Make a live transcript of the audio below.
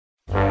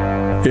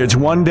It's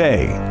one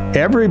day.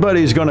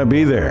 Everybody's going to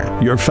be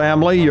there. Your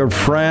family, your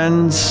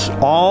friends,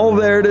 all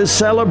there to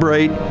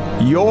celebrate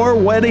your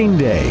wedding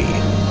day.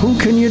 Who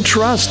can you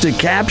trust to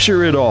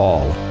capture it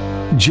all?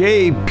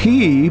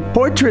 JP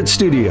Portrait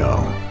Studio.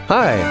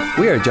 Hi,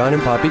 we are John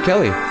and Poppy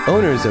Kelly,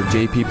 owners of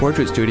JP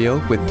Portrait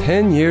Studio with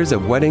 10 years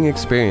of wedding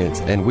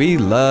experience, and we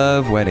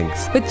love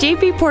weddings. With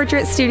JP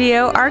Portrait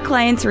Studio, our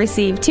clients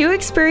receive 2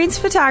 experienced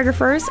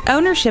photographers,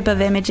 ownership of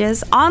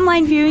images,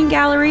 online viewing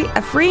gallery,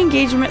 a free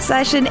engagement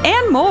session,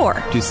 and more.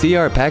 To see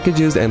our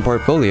packages and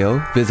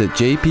portfolio, visit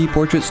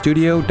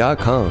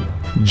jpportraitstudio.com.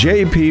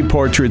 JP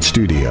Portrait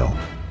Studio.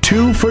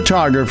 2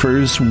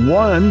 photographers,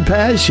 1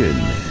 passion.